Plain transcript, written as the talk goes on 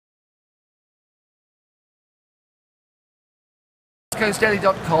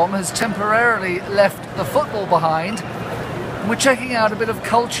spacecoastdaily.com has temporarily left the football behind. We're checking out a bit of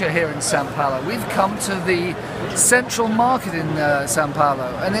culture here in Sao Paulo. We've come to the central market in Sao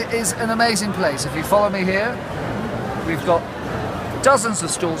Paulo, and it is an amazing place. If you follow me here, we've got dozens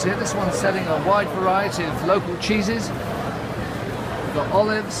of stalls here. This one's selling a wide variety of local cheeses. We've got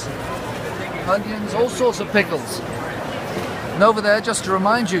olives, onions, all sorts of pickles. And over there, just to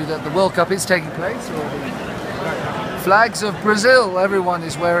remind you that the World Cup is taking place, or the flags of Brazil. Everyone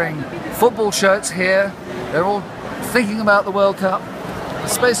is wearing football shirts here. They're all thinking about the World Cup.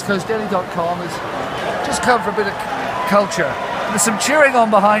 spacecoastdaily.com has just come for a bit of culture. There's some cheering on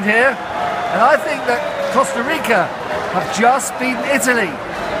behind here, and I think that Costa Rica have just beaten Italy,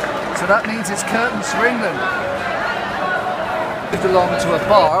 so that means it's curtains for England. Moved along to a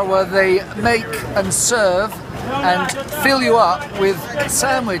bar where they make and serve and fill you up with a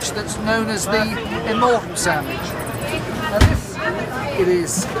sandwich that's known as the Immortal Sandwich. And this it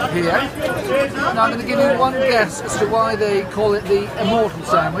is here. Now I'm going to give you one guess as to why they call it the Immortal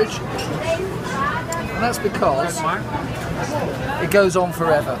Sandwich, and that's because it goes on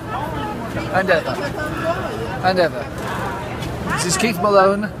forever and ever and ever. This is Keith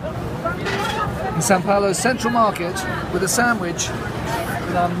Malone in Sao Paulo's Central Market with a sandwich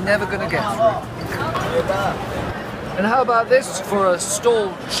that I'm never going to get through. And how about this for a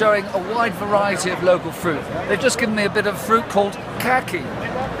stall showing a wide variety of local fruit? They've just given me a bit of fruit called kaki.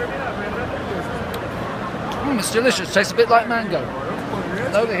 It's delicious, tastes a bit like mango.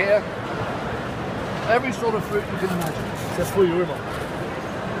 And over here, every sort of fruit you can imagine.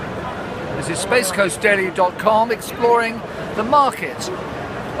 This is spacecoastdaily.com exploring the market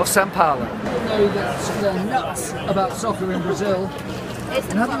of Sao Paulo. You know that they're nuts about soccer in Brazil.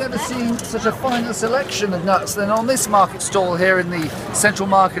 And have you ever seen such a finer selection of nuts than on this market stall here in the central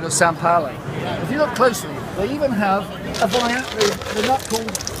market of Sao Paulo? If you look closely, they even have the nut called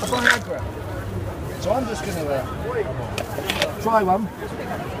a Viagra. So I'm just going to try one.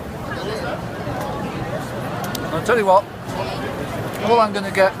 I'll tell you what, all I'm going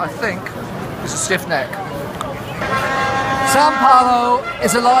to get, I think, is a stiff neck. Sao Paulo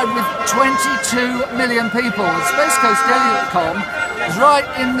is alive with 22 million people. spacecoastdaily.com is right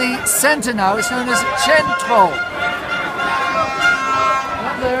in the centre now. It's known as Centro.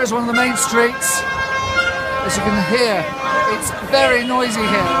 Up there is one of the main streets. As you can hear, it's very noisy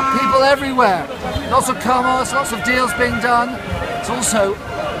here. People everywhere. Lots of commerce, lots of deals being done. It's also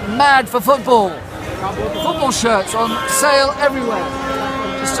mad for football. Football shirts on sale everywhere.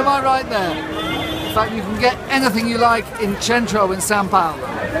 Just to my right there. In fact, you can get anything you like in Centro in Sao Paulo.